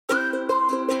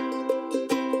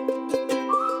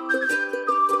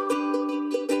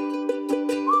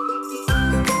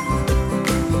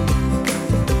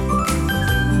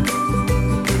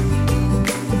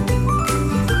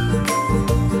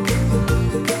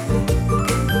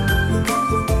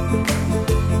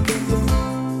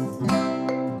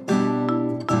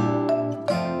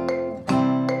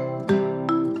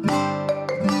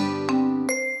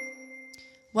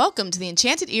Welcome to the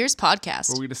Enchanted Ears podcast,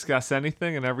 where we discuss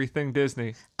anything and everything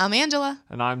Disney. I'm Angela.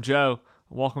 And I'm Joe.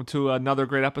 Welcome to another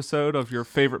great episode of your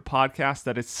favorite podcast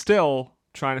that is still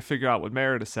trying to figure out what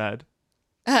Merida said.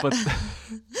 But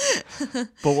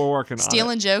we're working on it.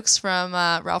 Stealing jokes from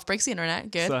Ralph Breaks the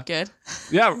Internet. Good.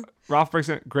 Yeah, Ralph Breaks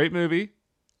the Internet. Great movie.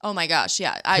 Oh my gosh,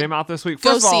 yeah. Came out this week.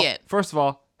 See it. First of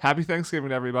all, happy Thanksgiving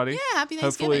to everybody. Yeah, happy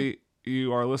Thanksgiving. Hopefully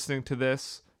you are listening to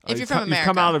this. If you're from America. You've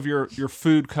come out of your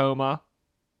food coma.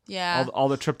 Yeah. All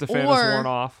the tryptophan is worn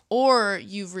off. Or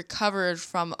you've recovered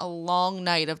from a long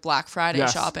night of Black Friday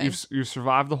shopping. You've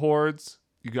survived the hordes.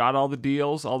 You got all the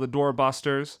deals, all the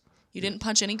doorbusters. You didn't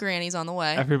punch any grannies on the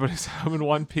way. Everybody's home in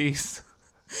one piece.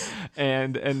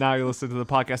 and now you listen to the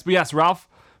podcast. But yes, Ralph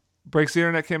Breaks the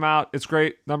Internet came out. It's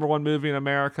great. #1 movie in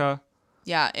America.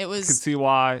 Yeah, it was. You can see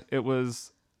why. It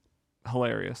was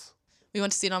hilarious. We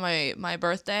went to see it on my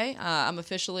birthday. I'm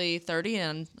officially 30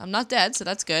 and I'm not dead, so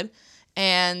that's good.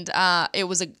 And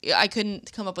I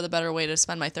couldn't come up with a better way to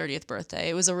spend my 30th birthday.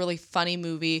 It was a really funny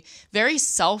movie, very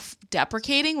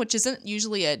self-deprecating, which isn't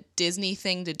usually a Disney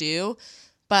thing to do,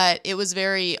 but it was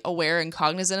very aware and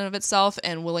cognizant of itself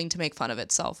and willing to make fun of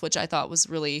itself, which I thought was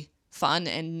really fun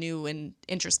and new and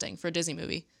interesting for a Disney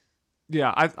movie.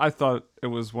 Yeah, I thought it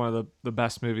was one of the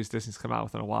best movies Disney's come out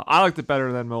with in a while. I liked it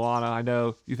better than Moana. I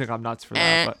know you think I'm nuts for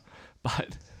that,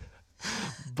 but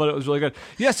it was really good.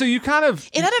 Yeah, so you kind of...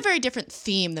 It had a very different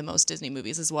theme than most Disney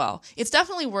movies as well. It's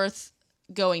definitely worth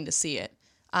going to see it.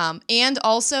 And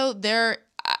also,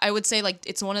 I would say, like,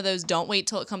 it's one of those don't wait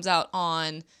till it comes out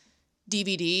on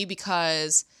DVD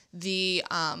because the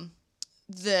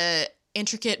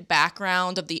intricate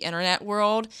background of the internet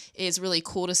world is really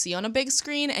cool to see on a big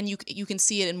screen, and you can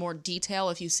see it in more detail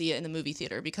if you see it in the movie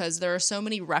theater because there are so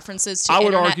many references to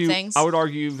internet things. I would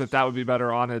argue that would be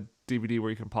better on a DVD where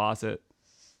you can pause it.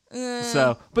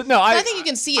 But no, I think you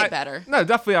can see it better. No,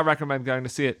 definitely I recommend going to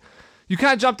see it. You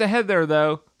kind of jumped ahead there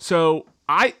though. So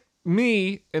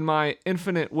me in my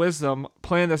infinite wisdom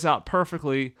planned this out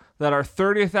perfectly that our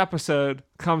 30th episode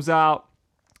comes out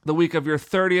the week of your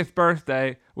 30th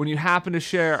birthday when you happen to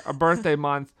share a birthday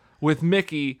month with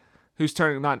Mickey, who's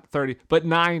turning not 30 but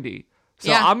 90. So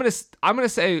yeah. I'm gonna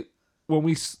say when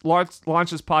we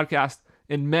launch this podcast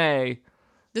in May.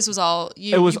 This was all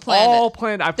you. It was you planned all it.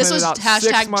 planned. I planned it out hashtag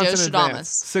 6 months Joe in Stradamus. advance.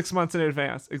 6 months in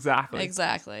advance,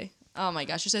 exactly. Oh my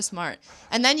gosh, you're so smart.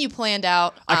 And then you planned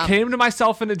out. I came to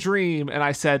myself in a dream and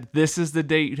I said, "This is the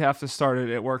date you'd have to start it."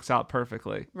 It works out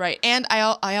perfectly. Right, and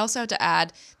I also have to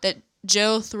add that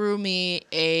Joe threw me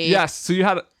a. Yes, so you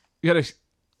had a.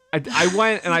 I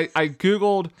went and I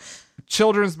googled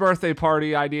children's birthday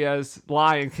party ideas,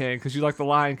 Lion King, because you like the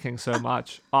Lion King so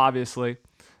much. Obviously,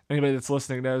 anybody that's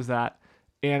listening knows that.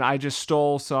 And I just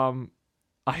stole some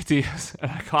ideas, and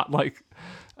I got like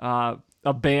a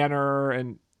banner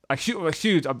and a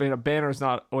huge. I mean, a banner is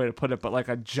not a way to put it, but like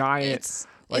a giant.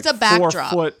 It's a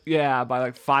backdrop. 4 foot, yeah, by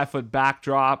like 5 foot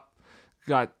backdrop.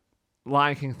 Got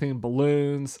Lion King themed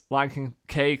balloons, Lion King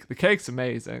cake. The cake's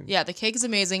amazing. Yeah, the cake is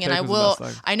amazing, and I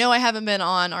know I haven't been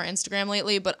on our Instagram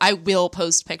lately, but I will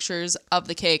post pictures of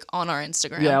the cake on our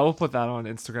Instagram. Yeah, we'll put that on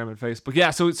Instagram and Facebook. Yeah,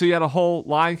 so you had a whole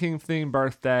Lion King themed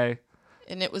birthday.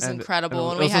 And it was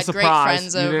incredible, and we had great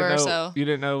friends over. So you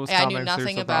didn't know it was coming. I knew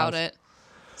nothing about it.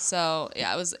 So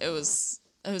yeah, it was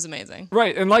amazing.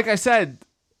 Right, and like I said,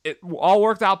 it all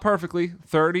worked out perfectly.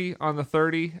 30 on the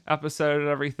 30 episode and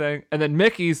everything, and then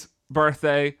Mickey's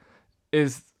birthday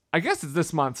is, I guess it's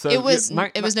this month. So it was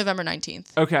November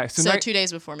 19th. Okay, so 2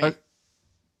 days before me.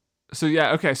 So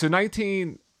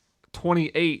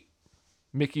 1928,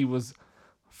 Mickey was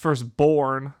first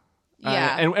born.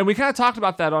 Yeah, and we kind of talked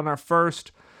about that on our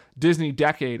first Disney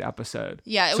Decade episode.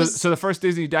 Yeah, So the first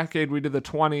Disney Decade, we did the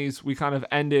 20s. We kind of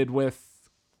ended with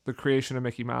the creation of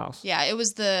Mickey Mouse. Yeah, it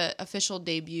was the official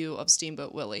debut of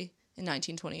Steamboat Willie in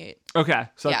 1928. Okay,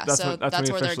 so yeah, that's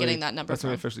where they're getting that number from. That's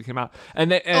when it officially came out.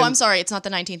 And I'm sorry, it's not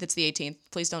the 19th, it's the 18th.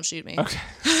 Please don't shoot me. Okay.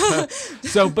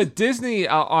 But Disney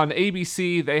on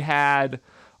ABC, they had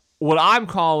what I'm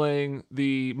calling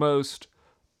the most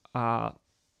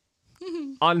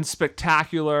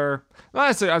unspectacular, not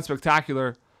necessarily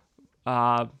unspectacular,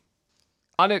 not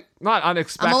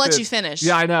unexpected. I'm gonna let you finish.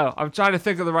 Yeah, I know. I'm trying to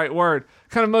think of the right word.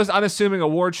 Kind of most unassuming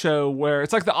award show where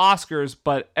it's like the Oscars,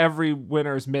 but every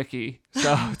winner is Mickey.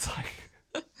 So it's like,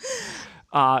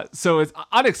 so it's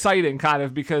unexciting kind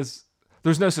of because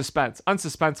there's no suspense.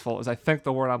 Unsuspenseful is, I think,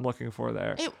 the word I'm looking for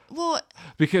there.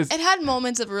 Because it had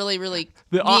moments of really, really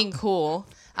being cool.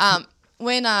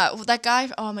 When that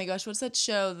guy, oh my gosh, what's that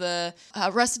show? The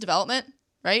Arrested Development.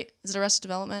 right? Is it Arrested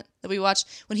Development that we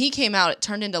watched? When he came out, it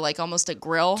turned into like almost a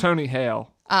grill. Tony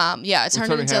Hale. Yeah, it turned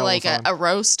Tony into Hale like was on. a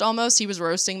roast almost. He was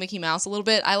roasting Mickey Mouse a little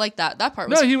bit. I like that. That part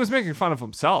No, was he was making fun of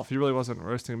himself. He really wasn't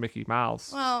roasting Mickey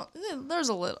Mouse. well. There's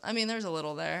a little. I mean, there's a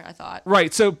little there. I thought.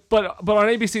 Right. So, but on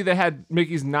ABC they had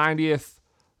Mickey's 90th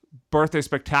birthday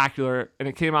spectacular, and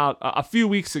it came out a few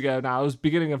weeks ago. Now it was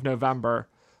beginning of November.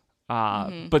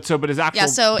 But his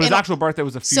actual birthday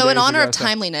was a few. So days in honor ago, of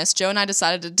timeliness, Joe and I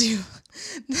decided to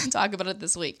talk about it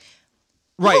this week.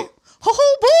 Right.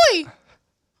 Oh boy!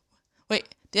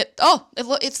 Wait.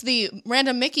 It's the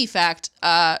random Mickey fact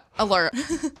alert.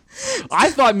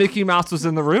 I thought Mickey Mouse was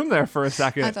in the room there for a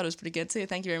second. I thought it was pretty good too.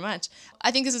 Thank you very much.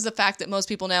 I think this is a fact that most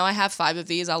people know. I have 5 of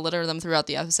these. I'll litter them throughout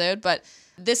the episode, but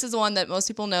this is the one that most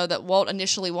people know, that Walt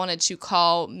initially wanted to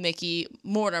call Mickey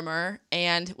Mortimer,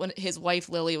 and when his wife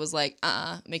Lily was like,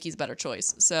 Mickey's a better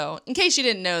choice. So in case you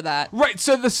didn't know that. Right.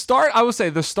 So the start of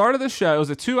the show was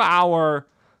a 2-hour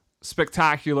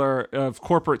spectacular of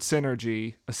corporate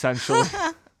synergy, essentially.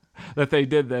 That they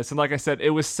did this, and like I said,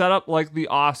 it was set up like the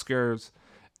Oscars,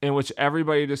 in which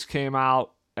everybody just came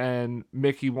out and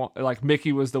Mickey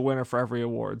was the winner for every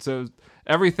award. So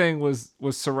everything was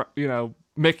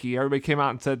Mickey. Everybody came out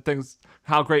and said things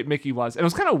how great Mickey was, and it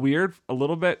was kind of weird a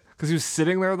little bit because he was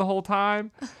sitting there the whole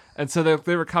time, and so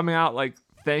they were coming out like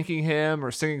thanking him or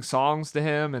singing songs to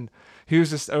him, and he was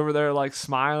just over there like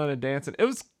smiling and dancing. That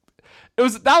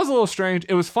was a little strange.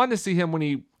 It was fun to see him when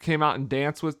he came out and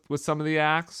danced with some of the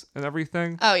acts and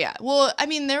everything. Oh yeah. Well, I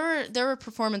mean, there were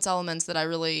performance elements that I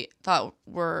really thought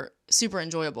were super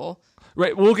enjoyable.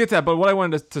 Right. We'll get to that. But what I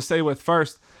wanted to say with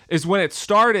first is when it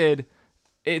started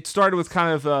with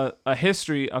kind of a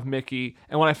history of Mickey.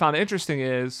 And what I found interesting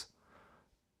is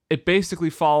it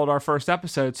basically followed our first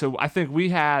episode. So I think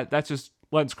that just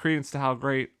lends credence to how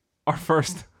great our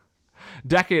first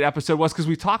decade episode was, because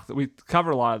we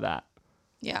covered a lot of that.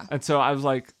 Yeah. And so I was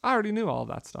like, I already knew all of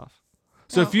that stuff.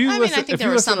 So if you I think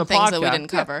there were some things that we didn't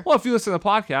cover. Well, if you listen to the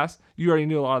podcast, you already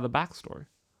knew a lot of the backstory.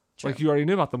 True. Like you already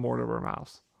knew about the Mortimer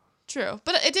Mouse. True.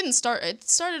 But it didn't start. It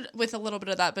started with a little bit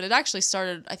of that, but it actually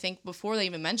started, I think, before they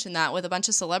even mentioned that, with a bunch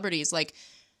of celebrities. Like,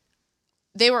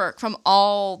 they were from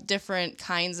all different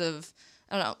kinds of,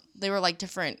 I don't know, they were like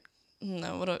different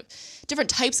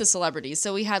types of celebrities.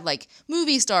 So we had like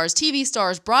movie stars, TV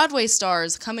stars, Broadway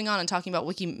stars coming on and talking about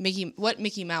what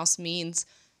Mickey Mouse means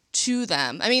to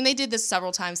them. I mean, they did this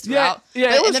several times throughout.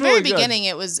 Yeah, but in the very really beginning,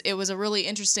 it was a really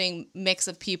interesting mix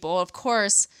of people. Of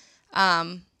course,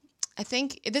 I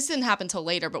think this didn't happen till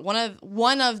later, but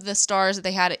one of the stars that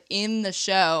they had in the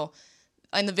show,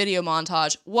 in the video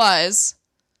montage, was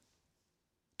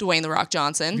Dwayne "The Rock"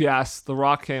 Johnson. Yes, The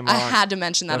Rock came on. I had to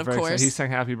mention that, of course. He sang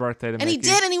 "Happy Birthday" to Mickey. And he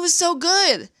did, and he was so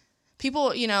good.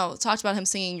 People, talked about him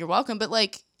singing "You're Welcome," but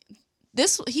like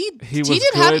he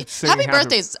did Happy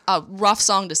Birthday's a rough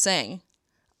song to sing.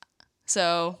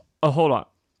 So. Oh, hold on.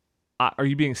 Are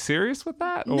you being serious with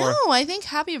that? Or? No, I think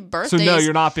Happy Birthday. So no,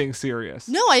 you're not being serious.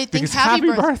 No, I think because Happy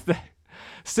Birthday.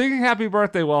 Singing Happy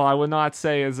Birthday, well, I would not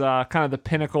say is kind of the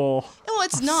pinnacle. No,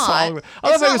 it's not. Song.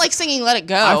 It's not like singing "Let It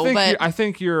Go." I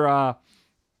think your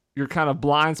kind of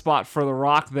blind spot for The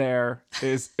Rock there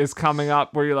is coming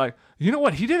up, where you're like, you know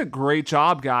what? He did a great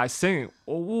job, guys, singing.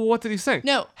 Well, what did he sing?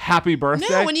 No. Happy Birthday?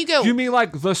 No, when you go... Do you mean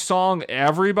like the song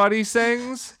everybody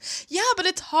sings? Yeah, but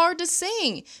it's hard to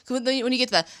sing. When you get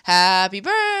to the Happy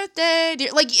Birthday,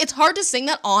 dear, like, it's hard to sing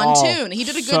that on tune. He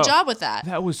did a good job with that.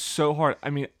 That was so hard.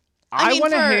 I mean, I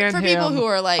want to hand him people who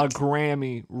are like, a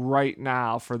Grammy right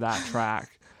now for that track.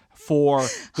 For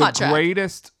the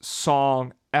greatest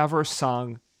song ever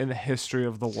sung in the history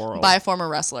of the world. By a former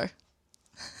wrestler.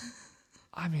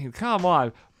 I mean, come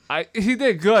on. He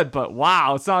did good, but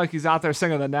wow, it's not like he's out there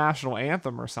singing the national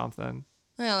anthem or something.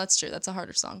 Well, that's true. That's a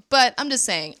harder song. But I'm just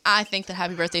saying, I think that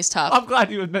Happy Birthday's tough. I'm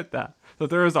glad you admit that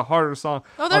there is a harder song.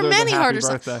 Oh, there are many harder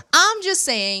songs. I'm just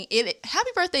saying, Happy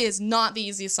Birthday is not the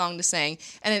easiest song to sing,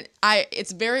 and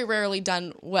it's very rarely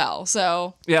done well.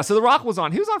 So yeah, so The Rock was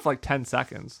on. He was on for like 10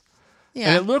 seconds. Yeah.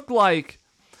 And it looked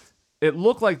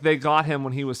like they got him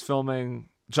when he was filming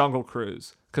Jungle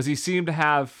Cruise, because he seemed to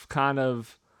have kind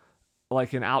of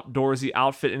like an outdoorsy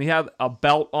outfit, and he had a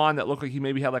belt on that looked like he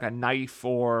maybe had like a knife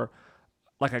or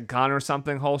like a gun or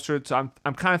something holstered. So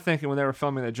I'm kind of thinking when they were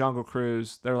filming the Jungle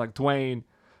Cruise, they were like, Dwayne,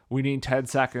 we need 10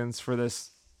 seconds for this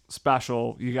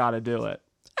special. You got to do it.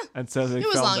 And so they it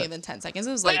was longer than 10 seconds.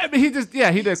 It was like, I mean, he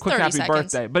did a quick Happy seconds.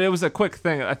 Birthday, but it was a quick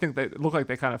thing. I think it looked like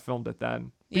they kind of filmed it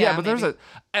then. Yeah, but there's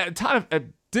a ton of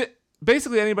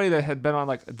basically anybody that had been on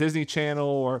like a Disney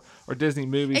Channel or Disney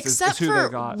movies except is who for they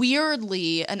got.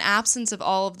 Weirdly an absence of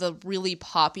all of the really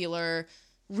popular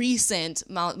recent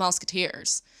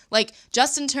Mouseketeers. Like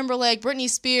Justin Timberlake, Britney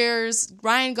Spears,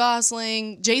 Ryan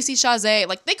Gosling, JC Chazé.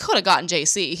 Like they could have gotten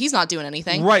JC. He's not doing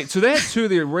anything. Right. So they had two of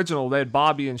the original. They had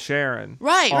Bobby and Sharon.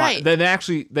 Right, right. Then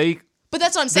actually But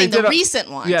that's what I'm saying. The recent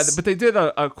ones. Yeah, but they did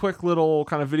a quick little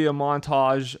kind of video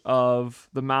montage of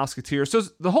the Mouseketeers. So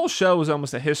the whole show was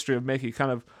almost a history of Mickey.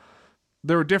 Kind of,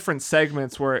 there were different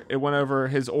segments where it went over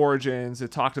his origins.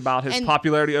 It talked about his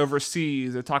popularity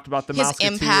overseas. It talked about the his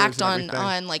Mouseketeers impact and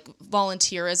on like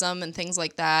volunteerism and things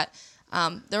like that.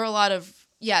 There were a lot of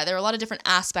different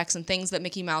aspects and things that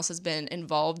Mickey Mouse has been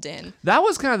involved in. That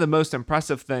was kind of the most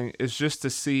impressive thing, is just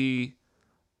to see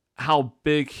how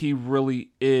big he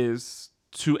really is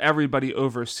to everybody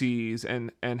overseas,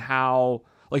 and how,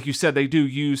 like you said, they do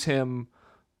use him.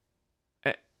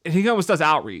 And he almost does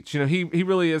outreach. He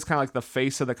really is kind of like the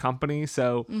face of the company.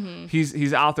 So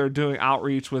he's out there doing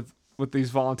outreach with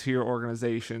these volunteer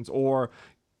organizations, or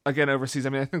again overseas. I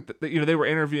mean, I think that they were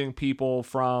interviewing people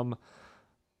from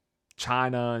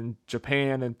China and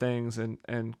Japan and things,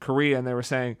 and Korea, and they were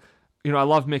saying, I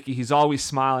love Mickey. He's always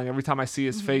smiling. Every time I see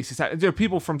his face, there are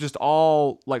people from just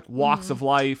all like walks of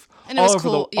life, and it was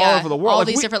cool. all over the world, all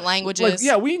these different languages.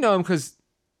 We know him because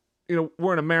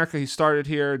we're in America. He started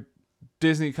here.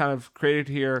 Disney kind of created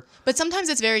here. But sometimes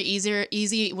it's very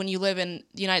easy when you live in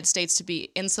the United States to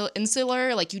be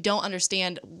insular. Like you don't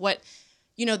understand what,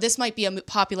 this might be a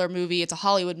popular movie. It's a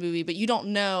Hollywood movie, but you don't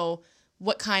know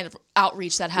what kind of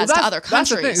outreach that has to other countries. That's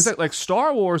the thing. It's like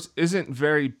Star Wars isn't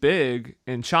very big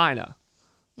in China.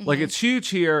 Like it's huge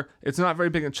here. It's not very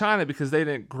big in China because they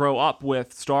didn't grow up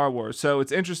with Star Wars. So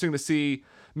it's interesting to see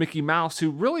Mickey Mouse,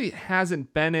 who really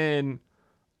hasn't been in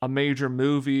a major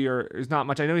movie, or is not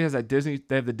much. I know he has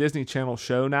they have the Disney Channel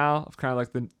show now, of kind of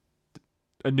like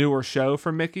a newer show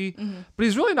for Mickey, but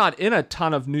he's really not in a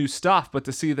ton of new stuff. But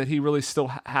to see that he really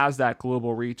still has that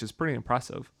global reach is pretty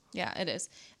impressive. Yeah, it is.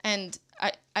 And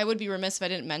I would be remiss if I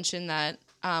didn't mention that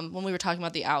when we were talking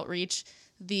about the outreach,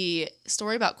 the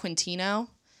story about Quintino,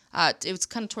 it was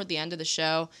kind of toward the end of the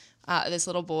show. This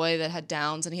little boy that had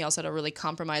Downs, and he also had a really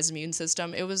compromised immune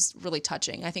system. It was really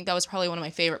touching. I think that was probably one of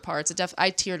my favorite parts.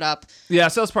 I teared up. Yeah,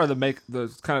 so that's part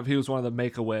of he was one of the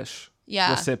Make-A-Wish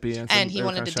recipients. And he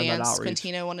wanted to dance.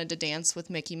 Quintino wanted to dance with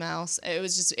Mickey Mouse. It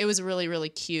was really, really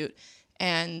cute.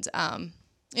 And,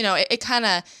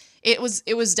 it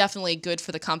was definitely good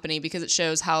for the company because it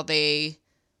shows how they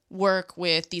work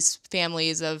with these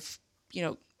families of,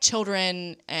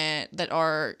 children that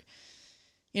are,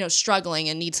 struggling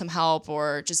and need some help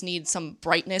or just need some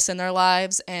brightness in their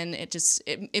lives, and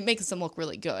it makes them look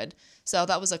really good. So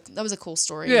that was a cool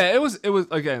story. Yeah, it was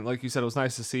again, like you said, it was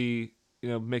nice to see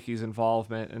Mickey's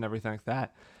involvement and everything like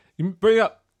that. You bring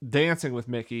up dancing with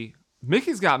Mickey.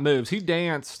 Mickey's got moves. He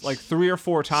danced like 3 or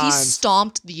 4 times. He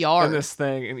stomped the yard in this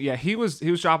thing, and yeah, he was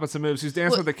dropping some moves. He was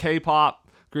dancing with the K-pop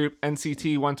group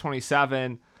NCT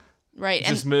 127. Right,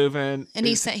 just moving, and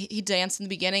he danced in the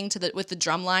beginning with the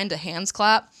drum line to Hands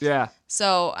Clap. Yeah.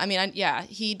 So I mean,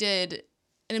 he did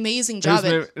an amazing job.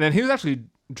 And then he was actually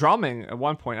drumming at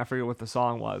one point. I forget what the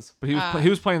song was, but he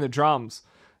was playing the drums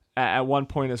at one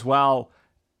point as well,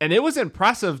 and it was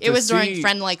impressive. It was during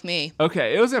 "Friend Like Me."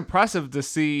 Okay, it was impressive to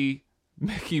see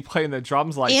Mickey playing the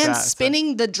drums like that. And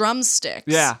spinning the drumsticks.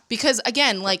 Yeah. Because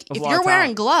again, like if you're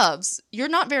wearing gloves, you're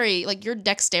not very, like your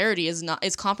dexterity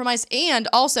is compromised. And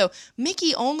also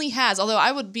Mickey only has, although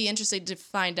I would be interested to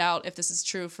find out if this is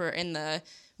true in the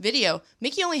video,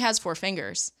 Mickey only has 4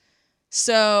 fingers.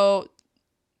 So.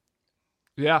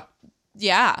 Yeah.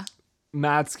 Yeah.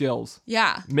 Mad skills.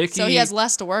 Yeah. Mickey. So he has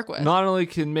less to work with. Not only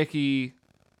can Mickey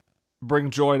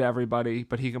bring joy to everybody,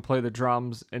 but he can play the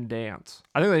drums and dance.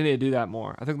 I think they need to do that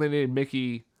more. I think they need a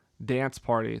Mickey dance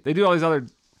party. They do all these other,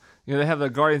 they have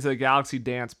the Guardians of the Galaxy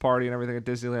dance party and everything at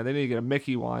Disneyland. They need to get a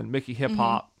Mickey one, Mickey hip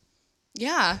hop.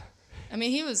 Yeah, I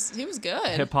mean he was good.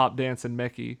 Hip hop dancing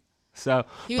Mickey. So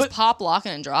he was pop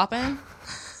locking and dropping.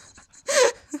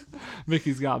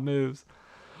 Mickey's got moves,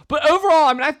 but overall,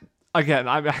 I mean, I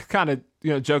kind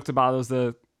of joked about it was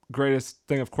the greatest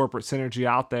thing of corporate synergy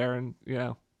out there, and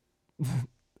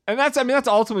and that's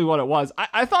ultimately what it was.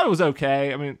 I thought it was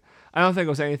okay. I mean, I don't think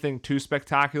it was anything too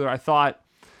spectacular. I thought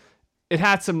it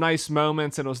had some nice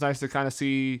moments, and it was nice to kind of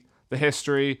see the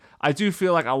history. I do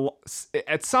feel like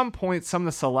at some point, some of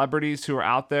the celebrities who were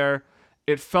out there,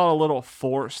 it felt a little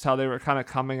forced how they were kind of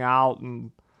coming out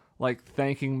and like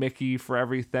thanking Mickey for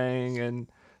everything. And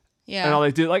Yeah. And all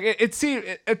they do, like, it seemed,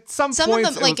 at some Some of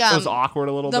points, them, like, it was awkward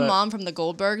a little the bit. mom from the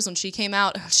Goldbergs, when she came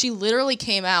out, she literally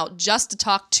came out just to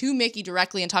talk to Mickey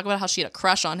directly and talk about how she had a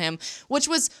crush on him, which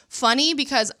was funny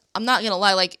because I'm not going to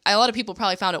lie, like, a lot of people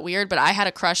probably found it weird, but I had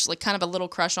a crush, like, kind of a little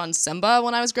crush on Simba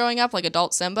when I was growing up, like,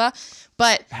 adult Simba.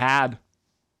 But,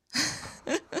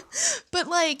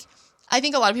 like, I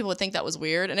think a lot of people would think that was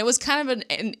weird, and it was kind of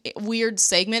an weird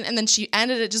segment, and then she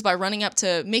ended it just by running up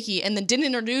to Mickey and then didn't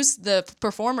introduce the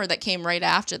performer that came right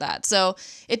after that. So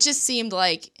it just seemed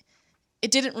like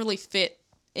it didn't really fit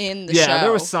in the show. Yeah,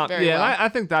 there was some. Very Yeah, well. and I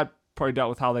think that probably dealt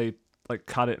with how they, like,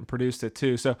 cut it and produced it,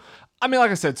 too. So, I mean,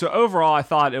 like I said, so overall, I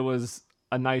thought it was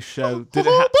a nice show. Boy!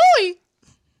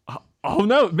 Oh,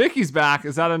 no, Mickey's back.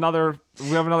 Is that another... We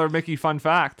have another Mickey fun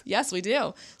fact. Yes, we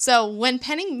do. So when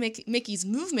penning Mickey's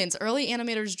movements, early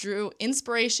animators drew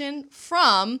inspiration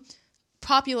from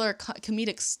popular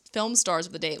comedic film stars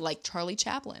of the day, like Charlie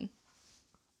Chaplin.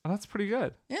 Oh, that's pretty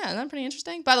good. Yeah, isn't that pretty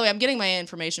interesting? By the way, I'm getting my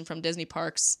information from Disney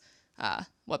Parks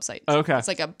website. Okay. It's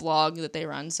like a blog that they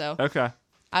run. So Okay.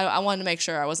 I wanted to make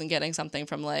sure I wasn't getting something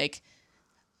from like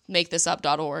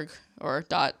makethisup.org or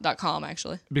 .com,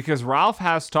 actually. Because Ralph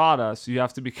has taught us you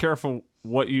have to be careful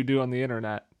what you do on the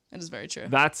internet. It is very true.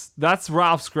 That's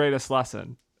Ralph's greatest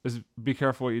lesson, is be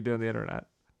careful what you do on the internet.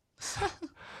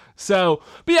 So,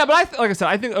 but yeah, but like I said,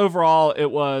 I think overall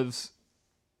it was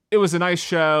a nice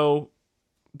show.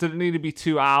 Did it need to be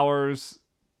 2 hours?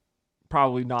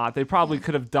 Probably not. They probably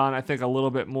could have done, I think, a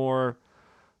little bit more.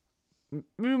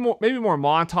 Maybe more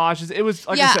montages. It was,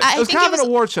 like I said, it was kind of an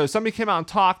award show. Somebody came out and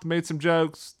talked, made some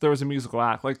jokes. There was a musical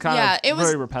act, like it was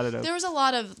very repetitive. There was a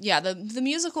lot of the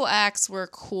musical acts were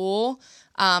cool.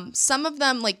 Some of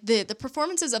them, like the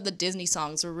performances of the Disney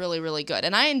songs, were really, really good,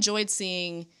 and I enjoyed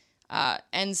seeing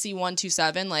NC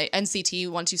 127, like NCT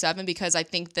 127, because I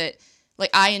think that, like,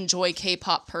 I enjoy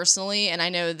K-pop personally, and I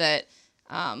know that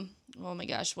oh my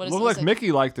gosh, what is it? Looked like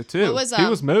Mickey liked it too. He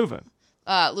was moving.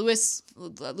 Luis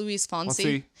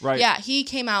Fonsi. Right. Yeah, he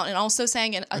came out and also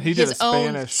sang He his did a own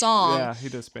Spanish song. Yeah, he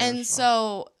did a Spanish And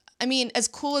song. so, I mean, as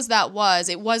cool as that was,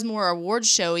 it was more award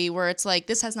showy, where it's like,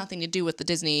 this has nothing to do with the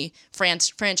Disney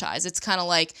franchise. It's kind of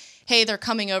like, hey, they're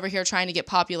coming over here trying to get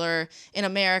popular in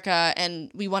America,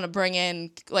 and we want to bring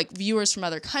in, like, viewers from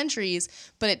other countries,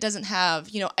 but it doesn't have,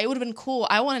 it would have been cool.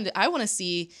 I want to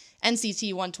see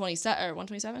NCT 127 or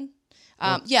 127.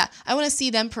 Yeah, I want to see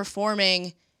them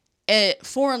performing a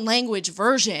foreign language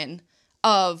version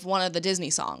of one of the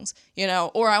Disney songs,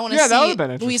 or I want to see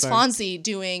Luis Fonsi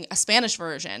doing a Spanish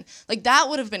version. Like, that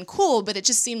would have been cool, but it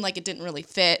just seemed like it didn't really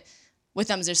fit with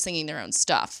them just singing their own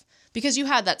stuff. Because you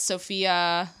had that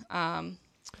Sophia,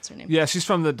 what's her name? Yeah, she's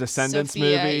from the Descendants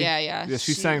Sophia, movie. Yeah. Yeah,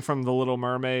 she sang from The Little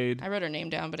Mermaid. I wrote her name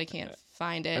down, but I can't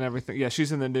find it. And everything. Yeah,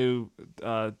 she's in the new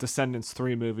Descendants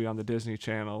 3 movie on the Disney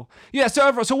Channel. Yeah, so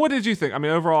overall, what did you think? I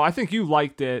mean, overall, I think you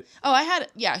liked it. Oh,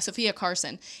 Sophia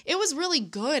Carson. It was really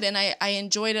good, and I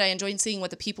enjoyed it. I enjoyed seeing what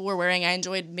the people were wearing. I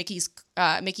enjoyed Mickey's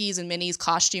and Minnie's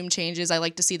costume changes. I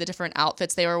like to see the different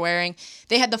outfits they were wearing.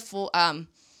 They had the full,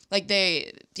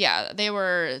 they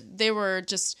were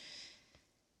just...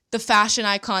 The fashion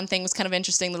icon thing was kind of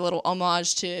interesting, the little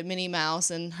homage to Minnie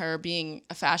Mouse and her being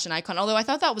a fashion icon. Although I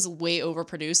thought that was way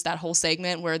overproduced, that whole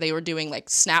segment where they were doing, like,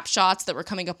 snapshots that were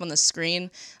coming up on the screen.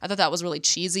 I thought that was really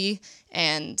cheesy.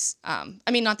 And,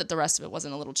 I mean, not that the rest of it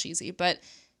wasn't a little cheesy, but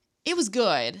it was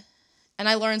good. And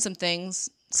I learned some things.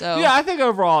 So yeah, I think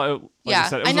overall, I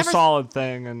said, it was a solid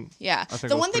thing. And yeah, I think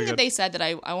the one thing good. that they said that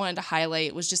I wanted to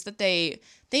highlight was just that they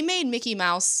made Mickey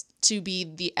Mouse to be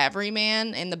the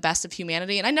everyman and the best of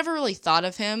humanity, and I never really thought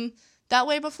of him that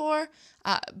way before,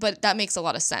 but that makes a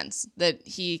lot of sense. That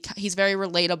he's very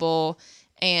relatable,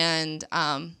 and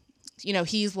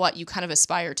he's what you kind of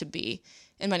aspire to be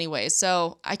in many ways.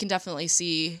 So I can definitely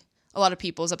see a lot of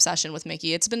people's obsession with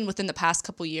Mickey. It's been within the past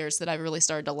couple years that I've really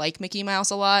started to like Mickey Mouse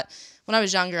a lot. When I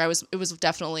was younger, it was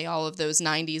definitely all of those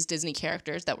 90s Disney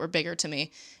characters that were bigger to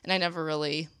me, and I never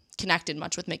really connected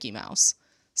much with Mickey Mouse.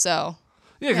 So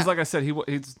yeah, because like I said,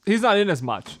 he's not in as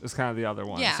much as kind of the other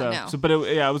one. Yeah, no. But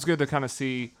it was good to kind of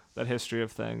see that history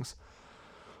of things.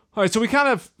 All right, so we kind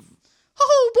of.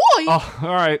 Oh boy! Oh,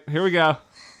 all right, here we go.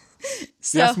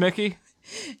 So, yes, Mickey.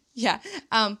 Yeah.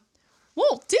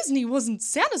 Walt Disney wasn't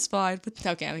satisfied with...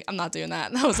 Okay, I'm not doing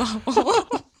that. That was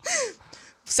awful.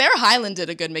 Sarah Hyland did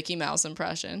a good Mickey Mouse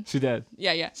impression. She did.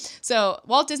 Yeah. So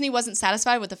Walt Disney wasn't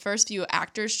satisfied with the first few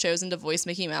actors chosen to voice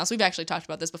Mickey Mouse. We've actually talked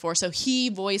about this before. So he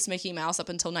voiced Mickey Mouse up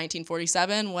until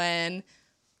 1947 when...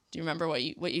 Do you remember what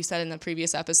you said in the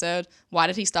previous episode? Why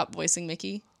did he stop voicing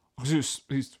Mickey? He was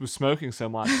smoking so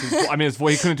much. I mean,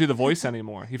 he couldn't do the voice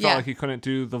anymore. He felt like he couldn't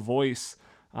do the voice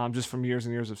just from years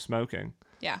and years of smoking.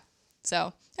 Yeah.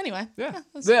 So anyway, Yeah.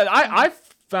 that's- Yeah, I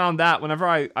found that whenever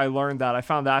I learned that, I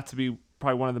found that to be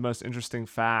probably one of the most interesting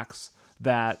facts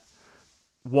that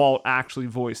Walt actually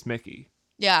voiced Mickey.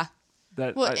 yeah.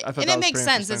 That Well, I thought and that it was makes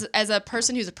pretty sense interesting. as a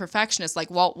person who's a perfectionist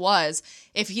like Walt was.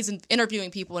 If he's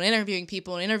interviewing people and interviewing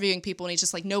people and interviewing people, and he's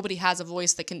just like, nobody has a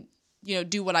voice that can,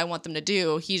 do what I want them to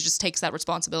do. He just takes that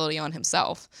responsibility on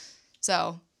himself.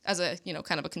 So as a,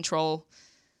 kind of a control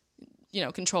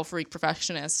freak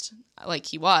perfectionist like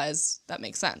he was, that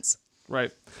makes sense.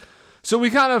 Right. So we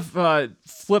kind of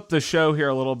flipped the show here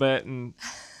a little bit, and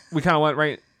we kind of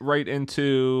went right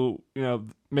into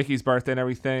Mickey's birthday and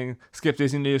everything. Skip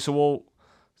Disney news, so we'll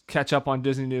catch up on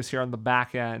Disney news here on the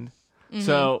back end. Mm-hmm.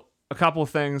 So a couple of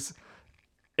things.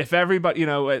 If everybody,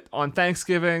 on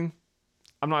Thanksgiving,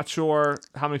 I'm not sure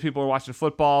how many people are watching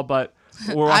football, but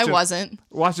I wasn't.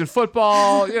 watching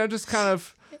football. Just kind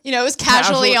of. It was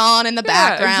casually on in the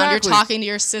background. exactly. You're talking to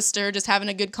your sister, just having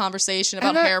a good conversation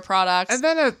about hair products. And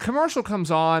then a commercial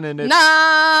comes on, and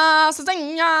I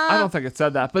I don't think it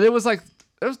said that, but it was like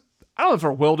I don't know if it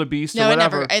was wildebeest or No, it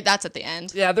whatever. never. That's at the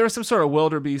end. Yeah, there was some sort of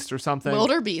wildebeest or something.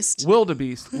 Wildebeest.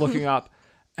 Wildebeest looking up,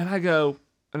 and I go,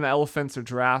 and the elephants or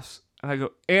giraffes, and I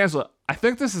go, Angela, I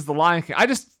think this is the Lion King. I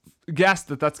just guessed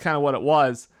that that's kind of what it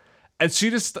was. And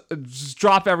she just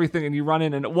dropped everything, and you run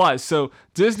in, and it was. So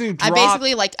Disney dropped. I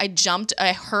basically,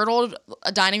 I hurdled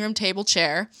a dining room table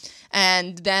chair,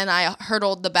 and then I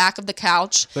hurdled the back of the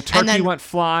couch. The turkey and then went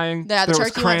flying. Yeah, the there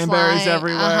was turkey went cranberries flying,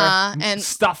 everywhere. and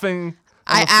stuffing.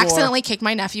 I the floor. accidentally kicked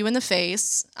my nephew in the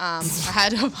face. I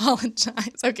had to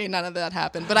apologize. Okay, none of that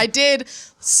happened, but I did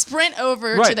sprint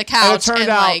over to the couch and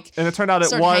it turned out it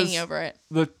started was hanging over it.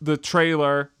 the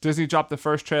trailer. Disney dropped the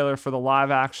first trailer for the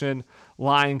live action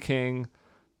Lion King.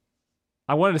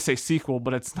 I wanted to say sequel,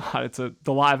 but it's not. It's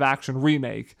the live action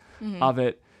remake of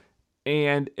it,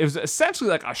 and it was essentially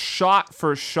like a shot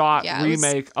for shot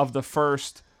remake of the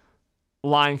first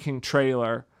Lion King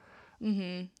trailer.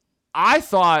 Mm-hmm. I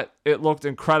thought it looked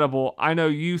incredible. I know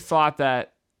you thought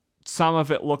that some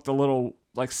of it looked a little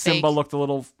like Simba Fake. looked a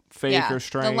little fake or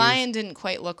strange. The lion didn't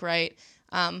quite look right.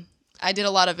 I did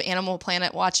a lot of Animal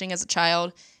Planet watching as a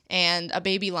child, and a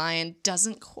baby lion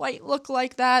doesn't quite look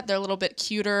like that. They're a little bit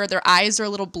cuter. Their eyes are a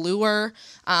little bluer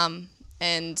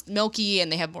and milky,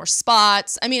 and they have more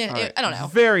spots. I mean, Right. I don't know.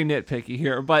 Very nitpicky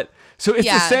here, but so it's the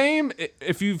Yeah. same.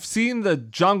 If you've seen the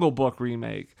Jungle Book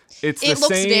remake, it's the It looks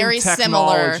same very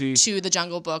similar technology. to the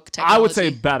Jungle Book technology. I would say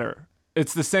better.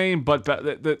 It's the same, but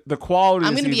the quality.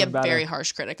 I'm going to be a better. very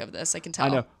harsh critic of this. I can tell. I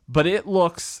know, but it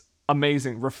looks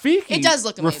amazing. Rafiki. It does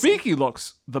look amazing. Rafiki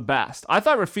looks the best. I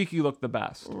thought Rafiki looked the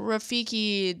best.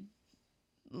 Rafiki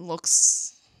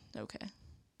looks okay.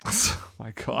 Oh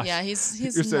my gosh. Yeah, he's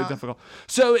You're so not- difficult.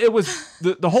 So it was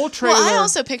the whole trailer. Well, I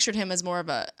also pictured him as more of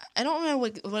a. I don't know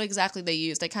what exactly they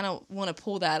used. I kind of want to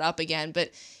pull that up again, but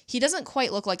he doesn't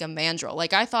quite look like a mandrill.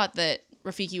 Like I thought that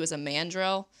Rafiki was a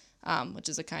mandrill, which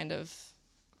is a kind of,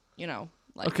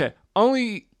 like Okay,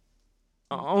 only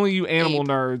you animal Ape.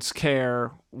 nerds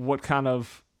care what kind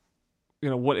of,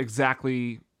 what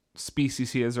exactly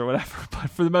species he is or whatever. But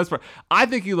for the most part, I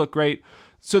think you look great.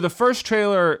 So the first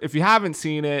trailer, if you haven't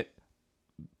seen it,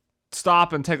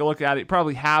 stop and take a look at it. You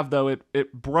probably have, though.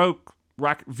 It broke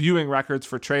viewing records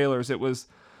for trailers. It was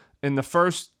in the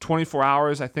first 24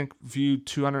 hours, I think, viewed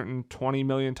 220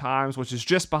 million times, which is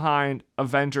just behind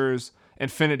Avengers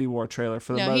Infinity War trailer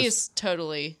for the no, most. he's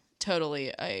totally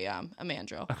a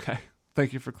mandrill. Okay.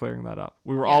 Thank you for clearing that up.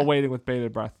 We were all waiting with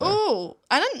bated breath there. Oh,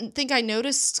 I didn't think I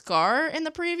noticed Scar in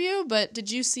the preview, but did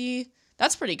you see?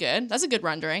 That's pretty good. That's a good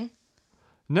rendering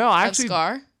No, I of actually,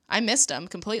 Scar. I missed him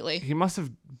completely. he must have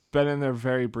been in there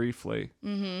very briefly.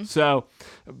 Mm-hmm. So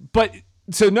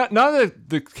none of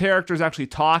the characters actually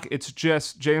talk. It's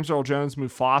just James Earl Jones,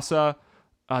 Mufasa,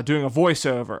 doing a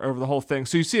voiceover over the whole thing.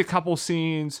 So you see a couple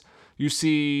scenes. You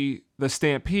see the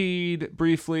stampede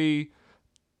briefly.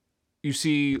 You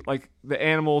see like the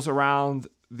animals around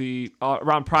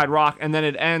around Pride Rock, and then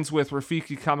it ends with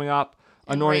Rafiki coming up,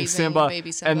 And anointing raising Simba,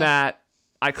 baby Simba. and that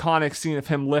iconic scene of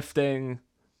him lifting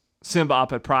Simba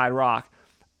up at Pride Rock.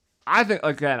 I think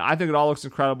it all looks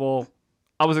incredible.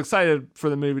 I was excited for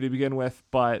the movie to begin with,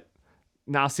 but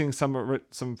now seeing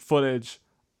some footage,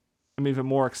 I'm even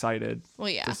more excited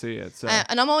to see it. So.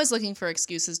 And I'm always looking for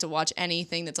excuses to watch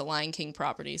anything that's a Lion King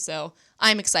property. So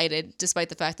I'm excited, despite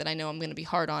the fact that I know I'm going to be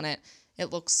hard on it.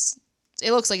 It looks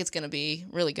like it's going to be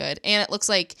really good. And it looks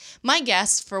like my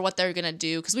guess for what they're going to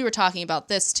do, because we were talking about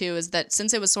this too, is that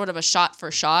since it was sort of a shot for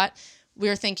shot,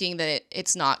 we're thinking that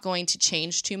it's not going to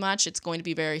change too much. It's going to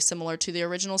be very similar to the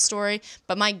original story.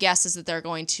 But my guess is that they're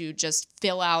going to just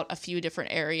fill out a few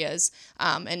different areas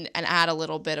and add a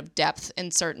little bit of depth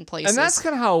in certain places. And that's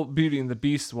kind of how Beauty and the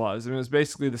Beast was. I mean, it was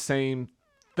basically the same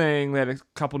thing. They had a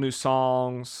couple new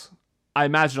songs. I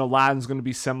imagine Aladdin's going to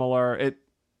be similar.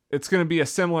 It's going to be a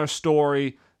similar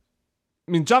story.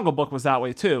 I mean, Jungle Book was that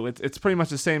way too. It's pretty much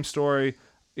the same story.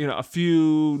 You know, a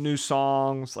few new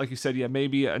songs, like you said, yeah,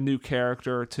 maybe a new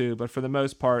character or two, but for the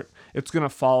most part, it's going to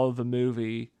follow the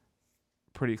movie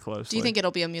pretty closely. Do you think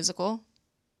it'll be a musical?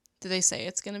 Do they say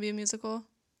it's going to be a musical?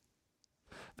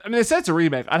 I mean, they said it's a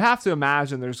remake. I'd have to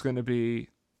imagine it's going to be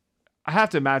a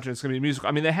musical.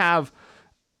 I mean, they have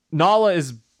Nala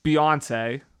is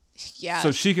Beyonce, Yeah.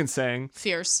 so she can sing.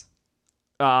 Fierce.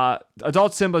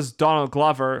 Adult Simba's Donald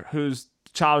Glover, who's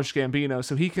Childish Gambino,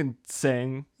 so he can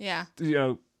sing. Yeah.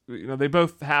 You know, they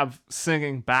both have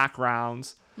singing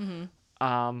backgrounds.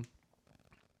 Mm-hmm.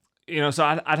 You know, so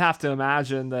I'd have to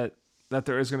imagine that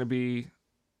there is going to be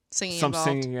Singing some involved.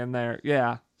 singing in there.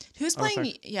 Yeah. Who's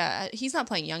playing? Yeah, he's not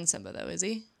playing young Simba though, is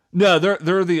he? No,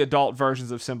 they're the adult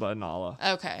versions of Simba and Nala.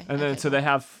 Okay. And then okay, so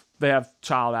cool. they have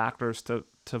child actors to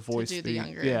voice do the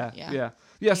younger, Yeah.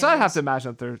 yeah. So I have Animals. to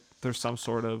imagine that there's some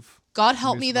sort of God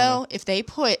help me musical though, if they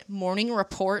put Morning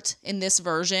Report in this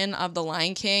version of The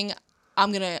Lion King,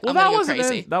 I'm gonna Well, go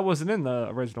crazy. that wasn't in the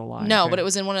original Lion No, King. but it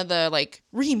was in one of the like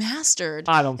remastered.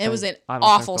 I don't. It was an I don't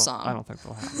awful think they'll- song. I don't think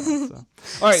they'll have that.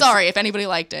 So. All right. Sorry if anybody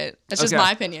liked it. It's just Okay.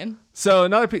 my opinion. So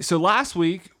another piece. So last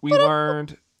week we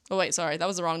learned. Oh wait, sorry, that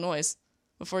was the wrong noise.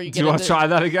 Before you Do get you want into, to try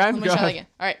that again? Let me try that again.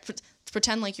 All right,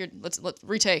 pretend like you're. Let's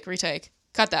retake.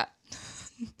 Cut that.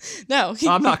 No.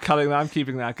 I'm not cutting that. I'm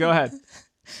keeping that. Go ahead.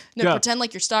 No, Go. pretend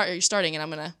like you're starting, and I'm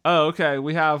gonna. Oh, okay.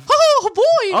 We have. Oh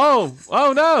boy!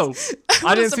 Oh no!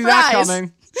 I didn't see that surprise.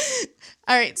 coming.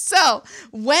 All right, so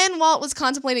when Walt was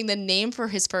contemplating the name for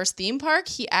his first theme park,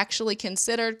 he actually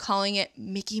considered calling it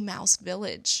Mickey Mouse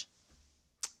Village.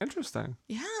 Interesting.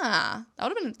 Yeah, that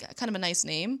would have been kind of a nice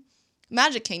name.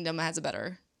 Magic Kingdom has a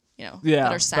better, Yeah,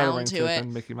 better sound ring to it.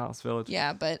 than Mickey Mouse Village.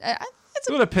 Yeah, but it's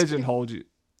It would have pigeonholed you,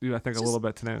 I think, a little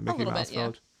bit to name it Mickey little Mouse bit, yeah.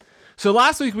 Village. So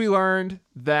last week we learned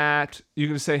that you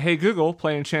can say, "Hey Google,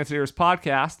 play Enchanted Ears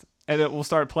podcast," and it will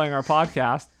start playing our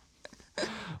podcast.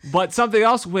 But something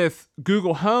else with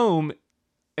Google Home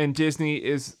and Disney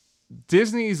is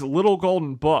Disney's Little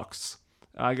Golden Books.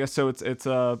 I guess so. It's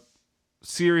a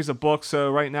series of books. So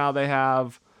right now they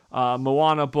have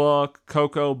Moana book,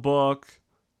 Coco book,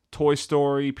 Toy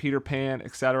Story, Peter Pan,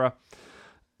 etc.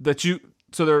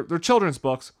 So they're children's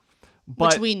books.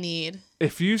 But which we need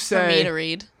if you for say me to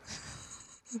read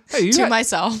hey, you to had-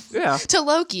 myself, yeah, to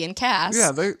Loki and Cass.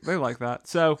 yeah, they like that.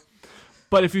 So,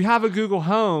 but if you have a Google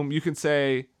Home, you can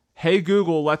say, "Hey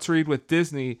Google, let's read with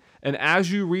Disney," and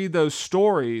as you read those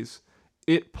stories,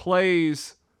 it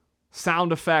plays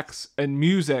sound effects and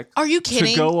music. Are you to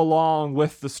kidding? go along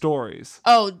with the stories?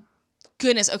 Oh,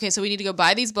 goodness. Okay, so we need to go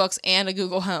buy these books and a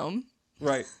Google Home.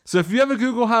 Right. So if you have a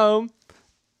Google Home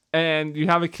and you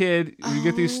have a kid, you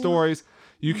get these stories,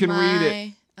 you can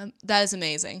read it. That is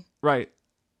amazing. Right.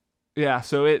 Yeah.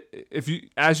 So if you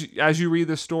as you read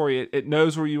the story, it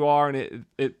knows where you are, and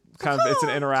it kind of it's an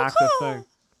interactive thing.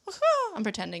 I'm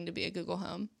pretending to be a Google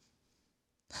Home.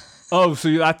 Oh, so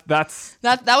that's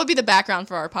That would be the background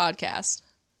for our podcast.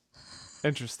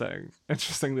 interesting.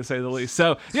 Interesting to say the least.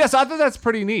 So yes, I think that's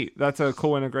pretty neat. That's a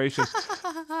cool integration.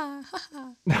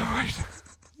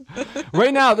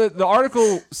 Right now, the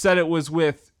article said it was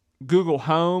with Google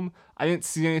Home. I didn't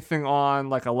see anything on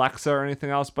like Alexa or anything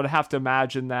else, but I have to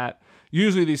imagine that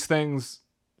usually these things,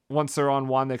 once they're on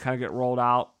one, they kind of get rolled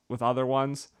out with other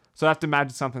ones. So I have to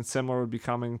imagine something similar would be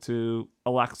coming to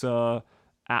Alexa,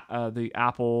 the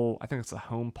Apple, I think it's a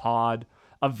HomePod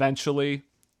eventually,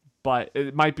 but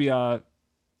it might be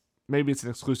maybe it's an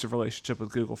exclusive relationship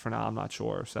with Google for now. I'm not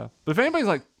sure. So, but if anybody's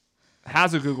like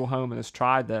has a Google Home and has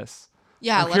tried this,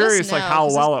 Yeah, I'm let curious us know, like how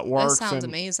 'cause well this- it works. This sounds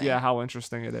and, amazing. Yeah, how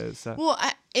interesting it is. So. Well,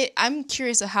 I'm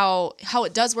curious of how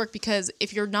it does work, because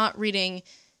if you're not reading,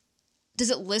 does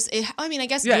it listen? I mean, I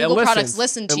guess Yeah, it Google products listens.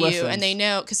 listen to It you listens. and they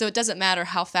know, because so it doesn't matter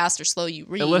how fast or slow you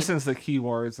read. It listens to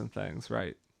keywords and things,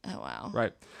 right? Oh wow.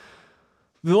 Right.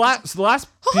 The last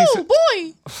piece. Oh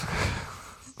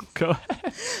boy. Go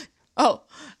ahead. Oh,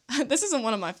 this isn't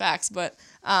one of my facts, but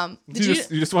did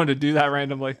You just wanted to do that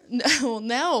randomly.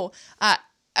 No.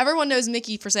 Everyone knows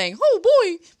Mickey for saying "oh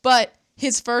boy," but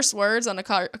his first words on a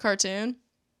cartoon,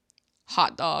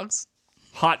 hot dogs.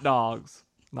 Hot dogs.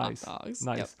 Nice. dogs.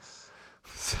 Nice. Yep.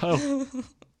 So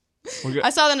We're I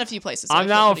saw that in a few places. So I'm I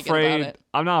now feel pretty good about afraid. it.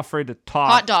 I'm now afraid to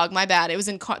talk. Hot dog, my bad. It was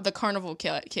in the Carnival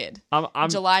Kid. July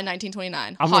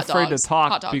 1929. I'm Hot afraid dogs. to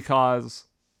talk Hot dog. because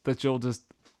that you'll just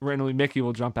randomly Mickey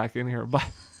will jump back in here. But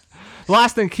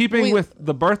last thing, keeping with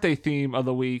the birthday theme of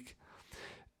the week,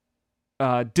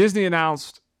 Disney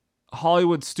announced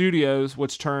Hollywood Studios,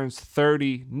 which turns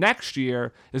 30 next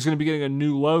year, is going to be getting a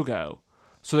new logo.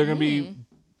 So they're going to be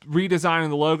redesigning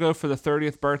the logo for the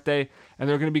 30th birthday, and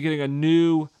they're going to be getting a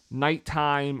new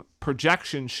nighttime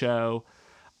projection show.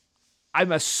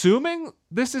 I'm assuming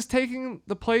this is taking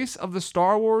the place of the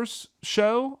Star Wars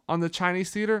show on the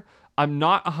Chinese theater. I'm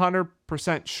not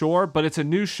 100% sure, but it's a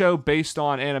new show based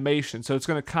on animation. So it's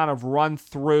going to kind of run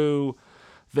through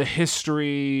the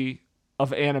history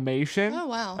of animation. Oh,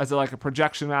 wow. As like a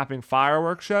projection mapping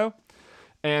fireworks show.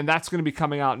 And that's going to be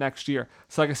coming out next year.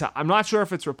 So like I said, I'm not sure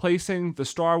if it's replacing the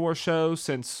Star Wars show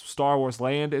since Star Wars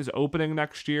Land is opening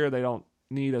next year. They don't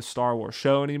need a Star Wars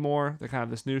show anymore. They kind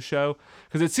of this new show.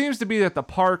 Because it seems to be that the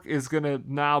park is going to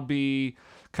now be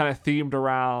kind of themed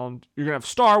around, you're going to have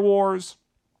Star Wars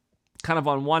kind of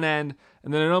on one end,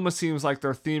 and then it almost seems like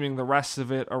they're theming the rest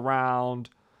of it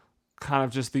around kind of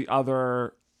just the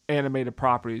other animated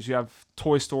properties. You have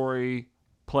Toy Story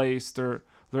Place, they're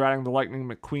adding the Lightning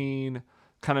McQueen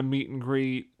kind of meet and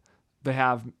greet. They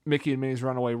have Mickey and Minnie's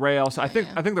Runaway Rail. So I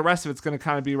think the rest of it's going to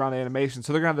kind of be around animation.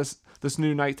 So they're going to have this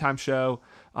new nighttime show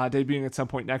debuting at some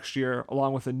point next year,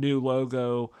 along with a new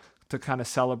logo to kind of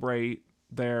celebrate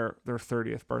their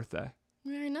 30th birthday.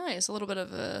 Very nice. A little bit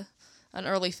of an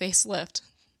early facelift.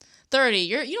 30.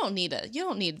 You don't need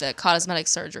the cosmetic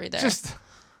surgery there. Just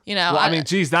well, I mean,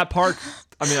 geez, that park.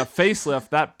 I mean, a facelift.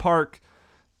 That park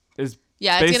is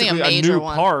it's basically getting a major new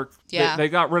one. park. Yeah, they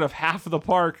got rid of half of the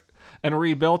park and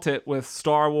rebuilt it with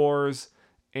Star Wars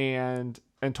and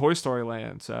Toy Story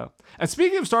Land. So, and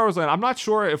speaking of Star Wars Land, I'm not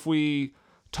sure if we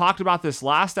talked about this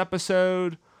last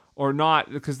episode or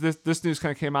not, because this news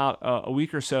kind of came out a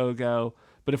week or so ago.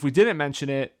 But if we didn't mention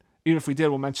it, even if we did,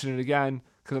 we'll mention it again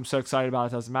because I'm so excited about it.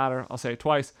 It doesn't matter. I'll say it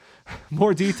twice.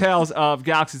 More details of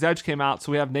Galaxy's Edge came out,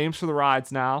 so we have names for the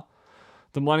rides now.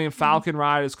 The Millennium Falcon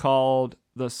ride is called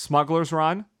the Smuggler's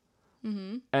Run,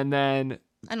 and then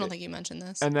I don't think you mentioned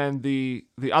this. And then the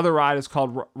other ride is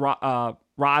called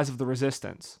Rise of the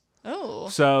Resistance. Oh,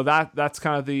 so that's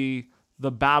kind of the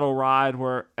battle ride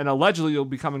where, and allegedly you'll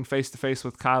be coming face to face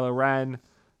with Kylo Ren.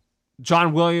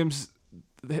 John Williams,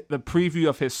 the preview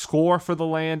of his score for the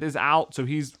land is out, so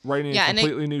he's writing a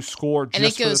completely new score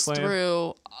just for this land. And it goes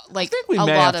through I think we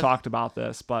may have talked about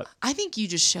this, but I think you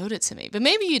just showed it to me, but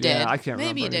maybe you did. Yeah, I can't remember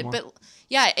Maybe you did, anymore. but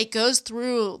yeah, it goes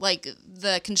through like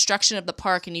the construction of the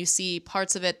park, and you see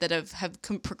parts of it that have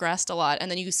progressed a lot,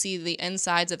 and then you see the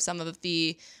insides of some of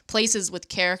the places with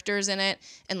characters in it,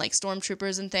 and like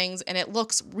stormtroopers and things, and it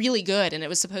looks really good. And it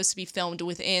was supposed to be filmed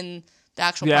within the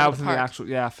actual part of the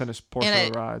park. Finished portion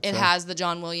of the ride. It has the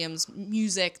John Williams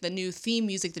music, the new theme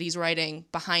music that he's writing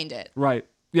behind it. Right.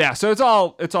 Yeah. So it's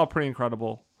all pretty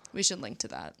incredible. We should link to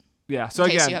that. Yeah. So in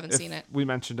case again, you haven't seen it. We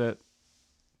mentioned it.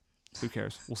 Who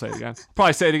cares? We'll say it again.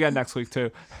 Probably say it again next week too.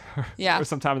 Yeah. Or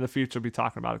sometime in the future, we'll be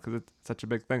talking about it because it's such a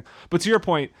big thing. But to your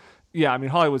point, yeah, I mean,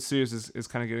 Hollywood Studios is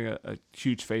kind of getting a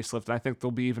huge facelift, and I think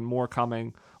there'll be even more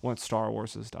coming once Star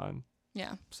Wars is done.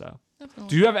 Yeah. So, definitely.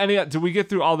 Do you have any? Did we get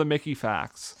through all the Mickey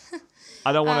facts?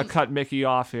 I don't want to cut Mickey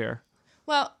off here.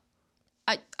 Well,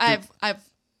 I've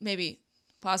maybe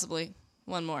possibly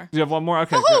one more. Do you have one more?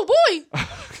 Okay. Oh boy.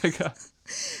 Okay, go.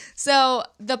 So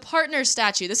the partner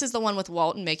statue, this is the one with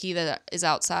Walt and Mickey that is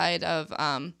outside of,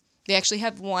 they actually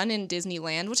have one in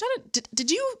Disneyland, which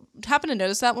did you happen to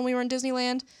notice that when we were in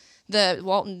Disneyland? The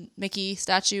Walt and Mickey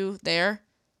statue there?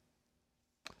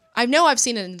 I know I've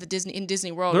seen it in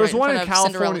Disney World. There was one in in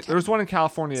California. There was one in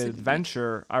California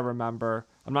Adventure, I remember.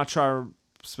 I'm not sure I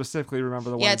specifically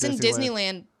remember the one in Disneyland. Yeah, it's in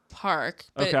Disneyland Park.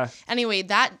 But okay. Anyway,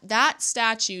 that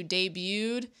statue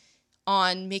debuted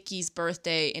on Mickey's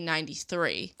birthday in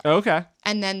 93. Okay.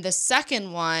 And then the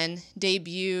second one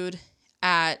debuted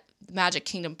at Magic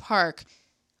Kingdom Park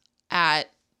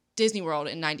at Disney World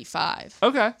in 95.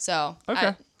 Okay. So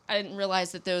okay. I didn't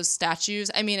realize that those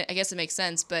statues, I mean, I guess it makes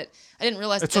sense, but I didn't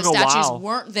realize that took those a statues while.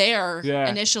 weren't there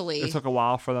initially. It took a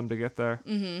while for them to get there.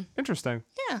 Mm-hmm. Interesting.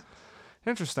 Yeah.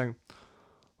 Interesting.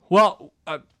 Well,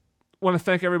 I want to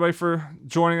thank everybody for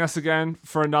joining us again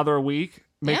for another week.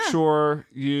 Make sure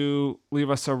you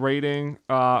leave us a rating,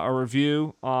 a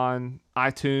review on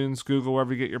iTunes, Google,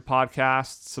 wherever you get your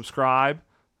podcasts. Subscribe.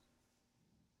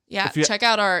 Yeah, check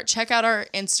out our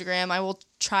Instagram. I will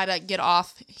try to get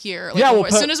off here.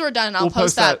 As soon as we're done, I'll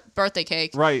post that birthday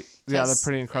cake. Right. the 'cause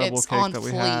pretty incredible it's cake on that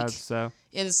we fleek. had. So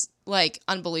It is like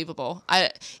unbelievable.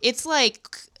 It's like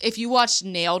if you watched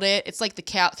Nailed It, it's like the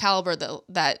caliber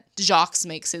that Jacques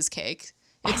makes his cake.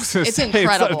 It's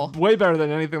incredible. It's way better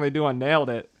than anything they do on Nailed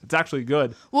It. It's actually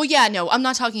good. Well, yeah, no, I'm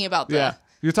not talking about the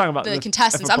You're talking about the if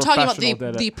contestants. a I'm talking about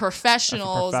professional did the it.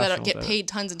 professionals that professional get did it. paid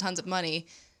tons and tons of money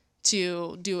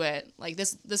to do it. Like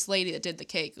this lady that did the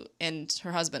cake and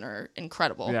her husband are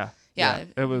incredible. Yeah.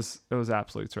 It was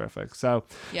absolutely terrific. So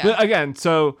Yeah. but again,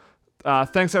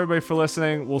 thanks everybody for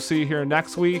listening. We'll see you here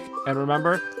next week. And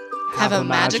remember, Have a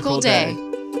magical day.